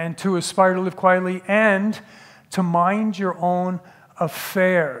 and to aspire to live quietly and to mind your own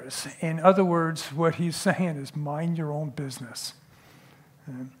affairs. In other words, what he's saying is mind your own business.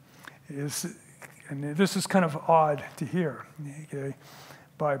 And this is kind of odd to hear, okay,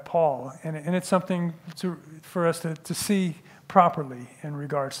 by Paul. And it's something for us to see properly in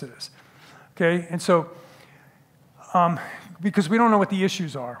regards to this. Okay, and so, because we don't know what the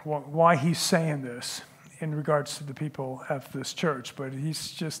issues are, why he's saying this in regards to the people at this church, but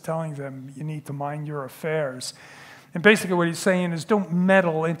he's just telling them you need to mind your affairs. And basically what he's saying is don't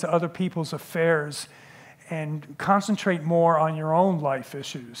meddle into other people's affairs and concentrate more on your own life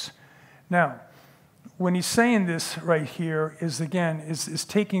issues. Now, when he's saying this right here is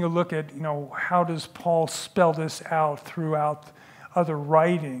taking a look at, how does Paul spell this out throughout other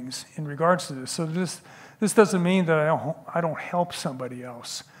writings in regards to this. So this doesn't mean that I don't help somebody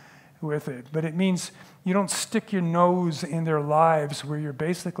else with it, but it means you don't stick your nose in their lives where you're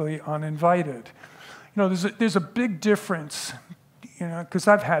basically uninvited. There's a big difference, because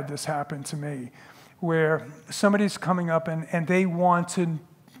I've had this happen to me, where somebody's coming up and they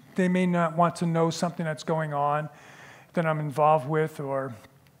may not want to know something that's going on that I'm involved with, or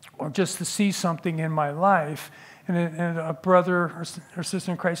just to see something in my life, and a brother or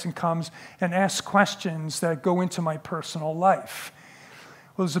sister in Christ comes and asks questions that go into my personal life.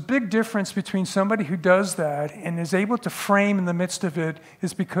 Well, there's a big difference between somebody who does that and is able to frame in the midst of it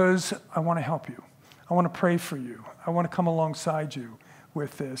is because I want to help you. I want to pray for you. I want to come alongside you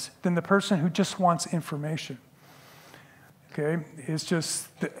with this, than the person who just wants information. Okay? It's just,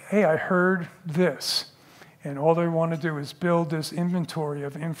 hey, I heard this. And all they want to do is build this inventory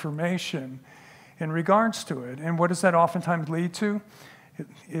of information in regards to it. And what does that oftentimes lead to?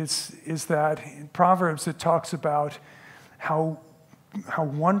 Is that in Proverbs it talks about how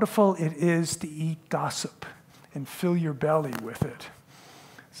wonderful it is to eat gossip and fill your belly with it.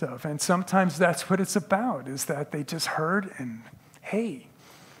 And sometimes that's what it's about, is that they just heard and, hey,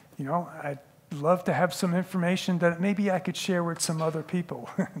 I'd love to have some information that maybe I could share with some other people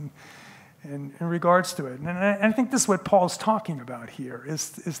in regards to it. And I think this is what Paul's talking about here,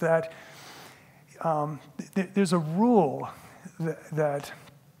 is that there's a rule that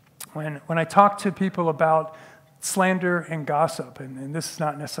when I talk to people about slander and gossip, and this is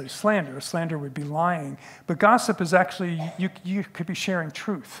not necessarily slander would be lying, but gossip is actually, you could be sharing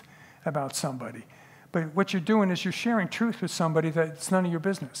truth about somebody. But what you're doing is you're sharing truth with somebody that's none of your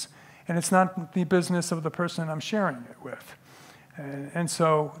business. And it's not the business of the person I'm sharing it with. And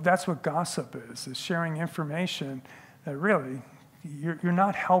so that's what gossip is sharing information that really you're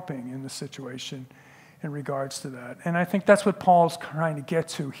not helping in the situation in regards to that. And I think that's what Paul's trying to get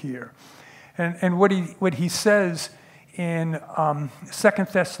to here. And what he says in 2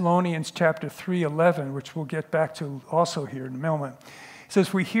 Thessalonians chapter 3:11, which we'll get back to also here in a moment, it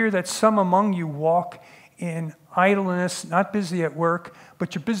says, we hear that some among you walk in idleness, not busy at work,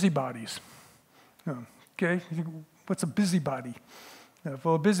 but you're busybodies. Okay? What's a busybody?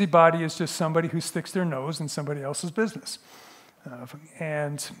 Well, a busybody is just somebody who sticks their nose in somebody else's business.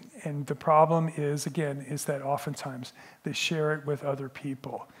 And the problem is that oftentimes they share it with other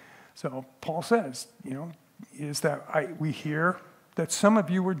people. So Paul says, is that we hear that some of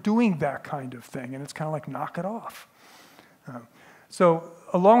you were doing that kind of thing, and it's kind of like knock it off. So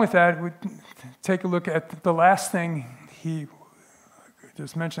along with that, we take a look at the last thing he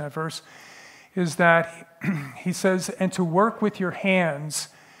just mentioned that verse, is that he says, and to work with your hands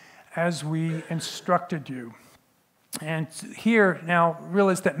as we instructed you. And here now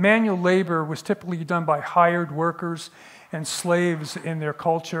realize that manual labor was typically done by hired workers and slaves in their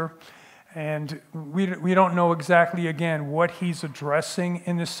culture. And we don't know exactly, again, what he's addressing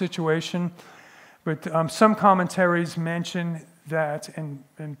in this situation. But some commentaries mention that, and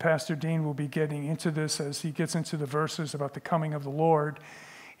Pastor Dean will be getting into this as he gets into the verses about the coming of the Lord,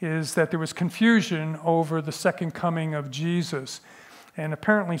 is that there was confusion over the second coming of Jesus. And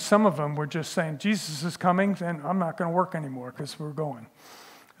apparently some of them were just saying, Jesus is coming, and I'm not going to work anymore because we're going.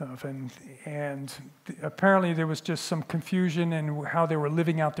 And apparently there was just some confusion in how they were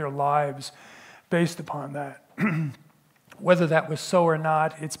living out their lives based upon that. Whether that was so or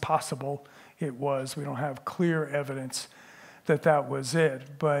not, it's possible it was. We don't have clear evidence that was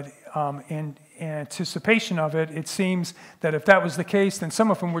it. But in anticipation of it, it seems that if that was the case, then some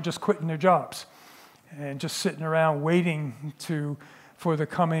of them were just quitting their jobs and just sitting around waiting for the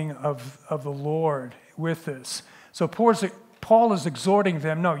coming of the Lord with this. So Paul is exhorting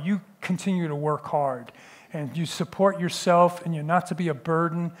them, no, you continue to work hard, and you support yourself, and you're not to be a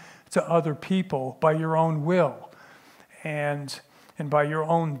burden to other people by your own will and by your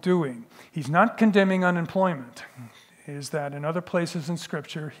own doing. He's not condemning unemployment. Is that in other places in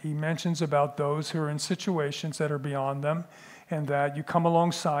Scripture, he mentions about those who are in situations that are beyond them, and that you come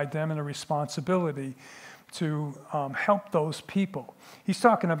alongside them in a responsibility to help those people. He's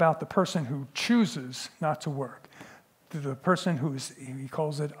talking about the person who chooses not to work, the person he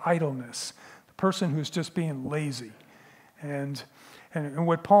calls it idleness, the person who's just being lazy. And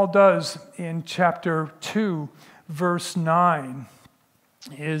what Paul does in chapter 2, verse 9,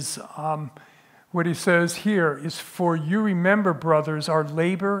 is what he says here is, "For you remember, brothers, our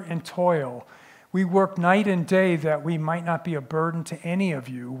labor and toil. We work night and day that we might not be a burden to any of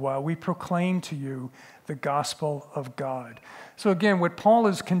you while we proclaim to you the gospel of God." So again, what Paul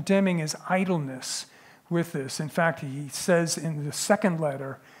is condemning is idleness with this. In fact, he says in the second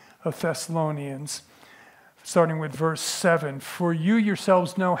letter of Thessalonians, starting with verse 7, "For you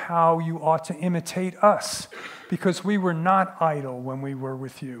yourselves know how you ought to imitate us, because we were not idle when we were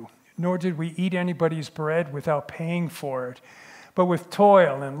with you, nor did we eat anybody's bread without paying for it. But with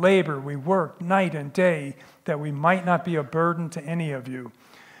toil and labor we worked night and day that we might not be a burden to any of you.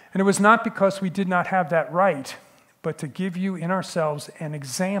 And it was not because we did not have that right, but to give you in ourselves an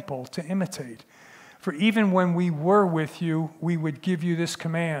example to imitate. For even when we were with you, we would give you this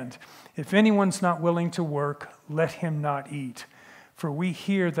command: if anyone's not willing to work, let him not eat. For we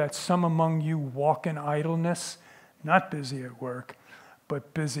hear that some among you walk in idleness, not busy at work,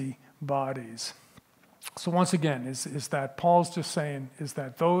 but busy bodies." So once again, is that Paul's just saying is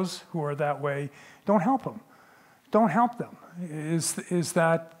that those who are that way, don't help them. Don't help them.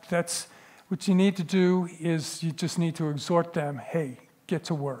 That's what you need to do is you just need to exhort them, hey, get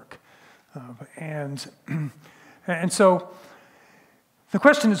to work. And so the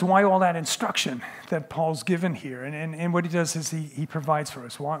question is, why all that instruction that Paul's given here? And what he does is he provides for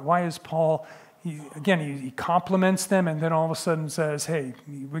us. Why is Paul... He compliments them, and then all of a sudden says, hey,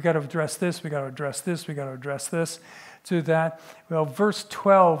 we got to address this, we got to address this, we got to address this, to that. Well, verse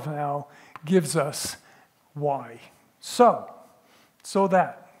 12 now gives us why. So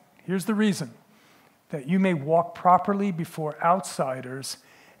that, here's the reason, that you may walk properly before outsiders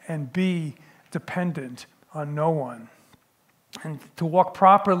and be dependent on no one. And to walk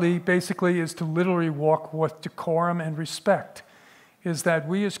properly basically is to literally walk with decorum and respect, is that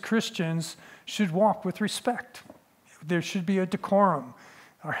we as Christians should walk with respect. There should be a decorum.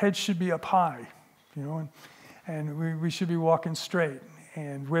 Our heads should be up high, and we should be walking straight.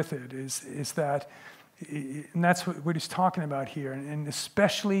 And with it is that, and that's what he's talking about here, and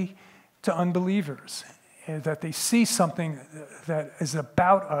especially to unbelievers, that they see something that is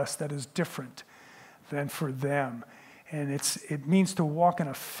about us that is different than for them. And it means to walk in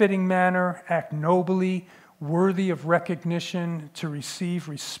a fitting manner, act nobly, worthy of recognition, to receive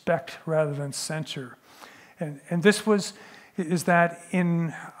respect rather than censure. And this is that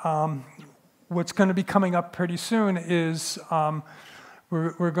in what's going to be coming up pretty soon is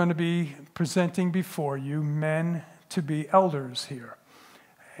we're going to be presenting before you men to be elders here.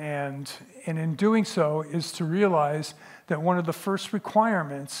 And in doing so is to realize that one of the first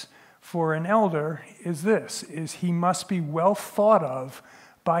requirements for an elder is he must be well thought of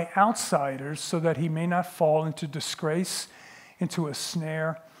by outsiders so that he may not fall into disgrace, into a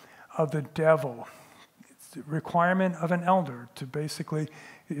snare of the devil. It's the requirement of an elder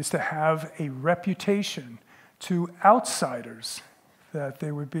is to have a reputation to outsiders, that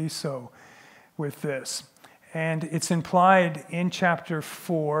they would be so with this. And it's implied in chapter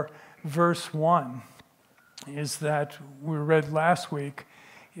 4, verse 1, is that we read last week,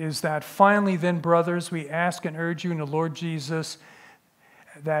 is that finally then, brothers, we ask and urge you in the Lord Jesus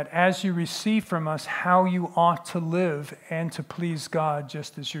that as you receive from us how you ought to live and to please God,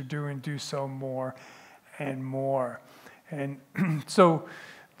 just as you're doing, do so more and more. And so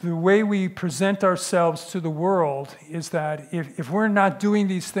the way we present ourselves to the world is that if we're not doing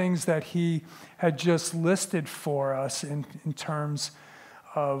these things that he had just listed for us in terms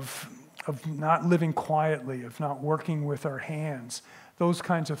of not living quietly, of not working with our hands, those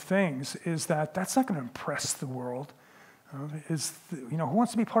kinds of things, is that's not going to impress the world. Who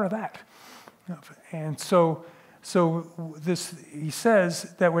wants to be part of that? And so he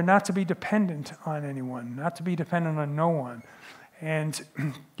says that we're not to be dependent on anyone, not to be dependent on no one. And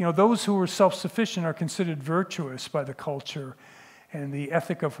those who are self-sufficient are considered virtuous by the culture and the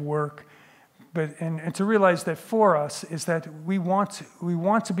ethic of work. But to realize that for us is that we want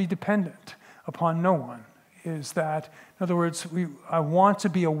to be dependent upon no one. is that, in other words, I want to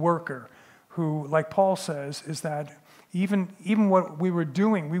be a worker who, like Paul says, is that even what we were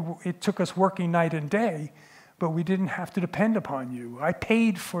doing, it took us working night and day, but we didn't have to depend upon you. I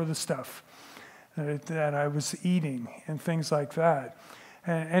paid for the stuff that I was eating and things like that.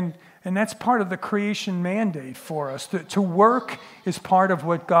 And that's part of the creation mandate for us. To work is part of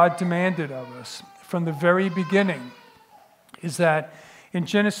what God demanded of us from the very beginning, is that in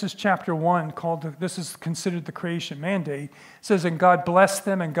Genesis chapter 1, this is considered the creation mandate, it says, "And God blessed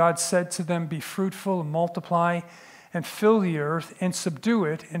them, and God said to them, be fruitful and multiply, and fill the earth, and subdue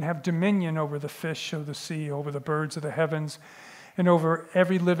it, and have dominion over the fish of the sea, over the birds of the heavens, and over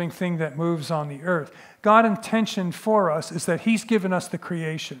every living thing that moves on the earth." God's intention for us is that he's given us the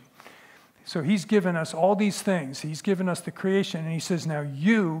creation. So he's given us all these things. He's given us the creation, and he says, now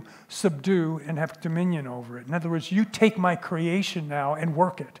you subdue and have dominion over it. In other words, you take my creation now and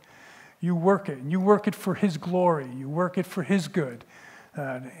work it. You work it, and you work it for his glory. You work it for his good.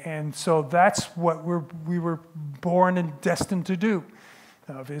 And so that's what we were born and destined to do,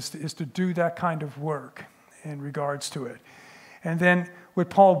 is to do that kind of work in regards to it. And then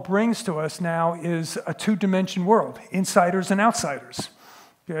what Paul brings to us now is a two-dimension world, insiders and outsiders.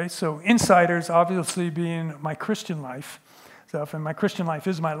 Okay, so insiders obviously being my Christian life stuff, and my Christian life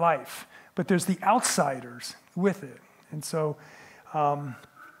is my life, but there's the outsiders with it. And so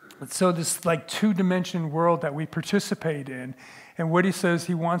this like two-dimension world that we participate in, and what he says,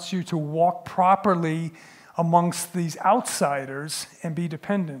 he wants you to walk properly amongst these outsiders and be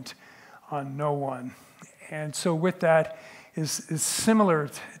dependent on no one. And so with that is similar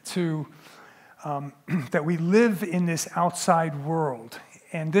to that we live in this outside world.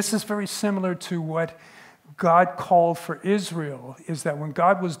 And this is very similar to what God called for Israel, is that when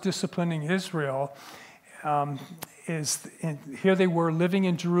God was disciplining Israel, here they were living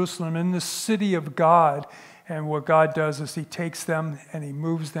in Jerusalem, in the city of God, and what God does is he takes them and he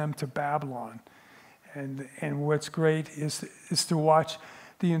moves them to Babylon. And what's great is to watch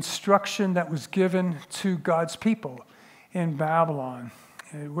the instruction that was given to God's people in Babylon,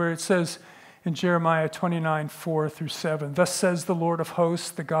 where it says, in Jeremiah 29, 4-7, "Thus says the Lord of hosts,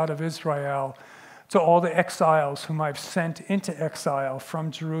 the God of Israel, to all the exiles whom I've sent into exile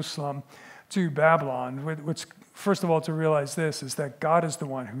from Jerusalem to Babylon." Which, first of all, to realize this is that God is the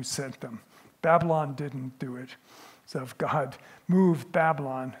one who sent them. Babylon didn't do it. So God moved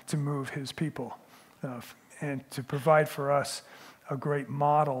Babylon to move his people and to provide for us a great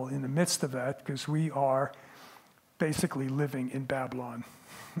model in the midst of that, because we are basically living in Babylon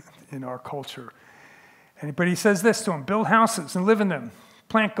in our culture. But he says this to them: build houses and live in them,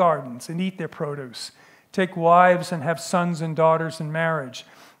 plant gardens and eat their produce, take wives and have sons and daughters in marriage,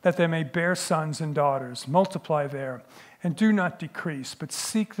 that they may bear sons and daughters, multiply there, and do not decrease, but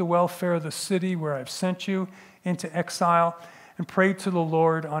seek the welfare of the city where I've sent you into exile, and pray to the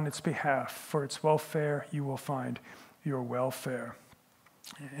Lord on its behalf. For its welfare you will find your welfare.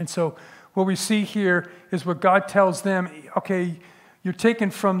 And so what we see here is what God tells them, okay, you're taken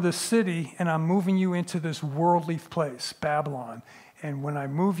from this city, and I'm moving you into this worldly place, Babylon. And when I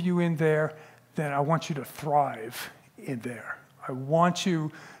move you in there, then I want you to thrive in there. I want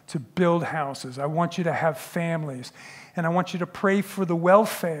you to build houses. I want you to have families. And I want you to pray for the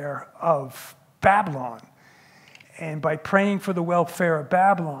welfare of Babylon. And by praying for the welfare of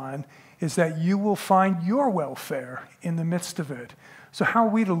Babylon is that you will find your welfare in the midst of it. So how are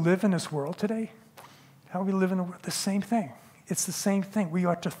we to live in this world today? How are we to live in the world? The same thing. It's the same thing. We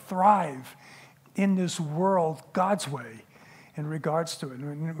are to thrive in this world God's way in regards to it.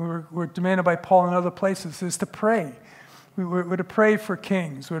 We're demanded by Paul in other places is to pray. We're to pray for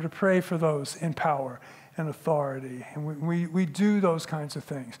kings. We're to pray for those in power and authority. And we do those kinds of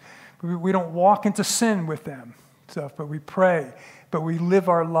things. We don't walk into sin with them, but we pray. But we live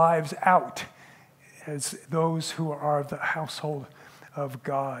our lives out as those who are of the household of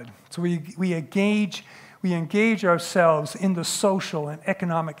God. So we engage ourselves in the social and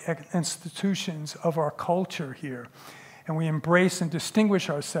economic institutions of our culture here. And we embrace and distinguish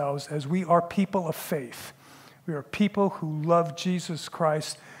ourselves as we are people of faith. We are people who love Jesus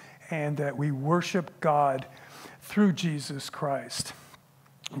Christ and that we worship God through Jesus Christ.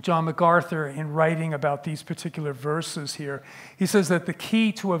 John MacArthur, in writing about these particular verses here, he says that the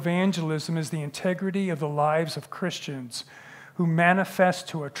key to evangelism is the integrity of the lives of Christians who manifest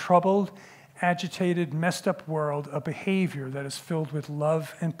to a troubled, agitated, messed up world a behavior that is filled with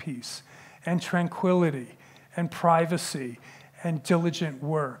love and peace and tranquility and privacy and diligent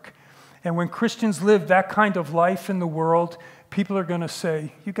work. And when Christians live that kind of life in the world, people are going to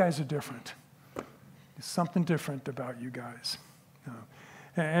say, you guys are different. There's something different about you guys.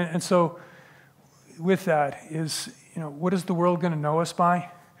 And so with that is, what is the world going to know us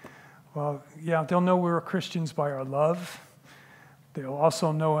by? Well, yeah, they'll know we're Christians by our love. They'll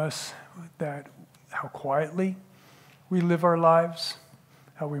also know us how quietly we live our lives,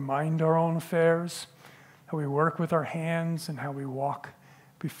 how we mind our own affairs, how we work with our hands, and how we walk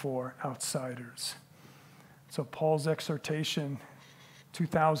before outsiders. So Paul's exhortation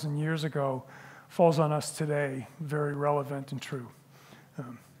 2,000 years ago falls on us today, very relevant and true.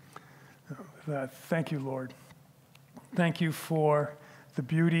 Thank you, Lord. Thank you for the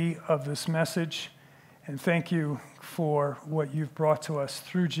beauty of this message, and thank you for what you've brought to us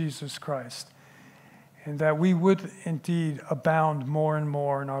through Jesus Christ, and that we would indeed abound more and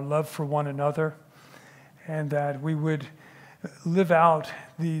more in our love for one another, and that we would live out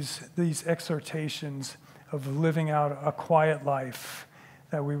these exhortations of living out a quiet life,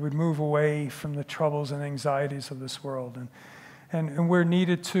 that we would move away from the troubles and anxieties of this world. And where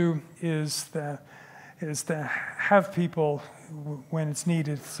needed to is to have people when it's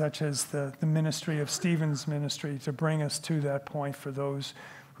needed, such as the ministry of Stephen's ministry, to bring us to that point for those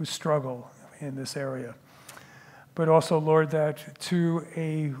who struggle in this area. But also, Lord, that to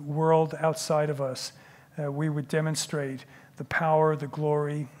a world outside of us, we would demonstrate the power, the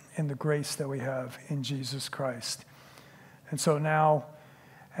glory, and the grace that we have in Jesus Christ. And so now,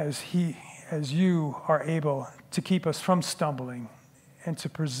 as you are able to keep us from stumbling and to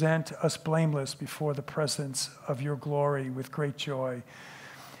present us blameless before the presence of your glory with great joy,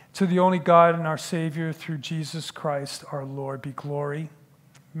 to the only God and our Savior through Jesus Christ our Lord be glory,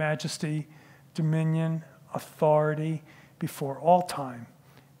 majesty, dominion, authority before all time,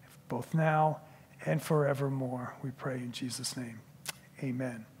 both now and forevermore. We pray in Jesus' name.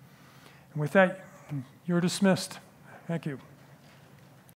 Amen. And with that, you're dismissed. Thank you.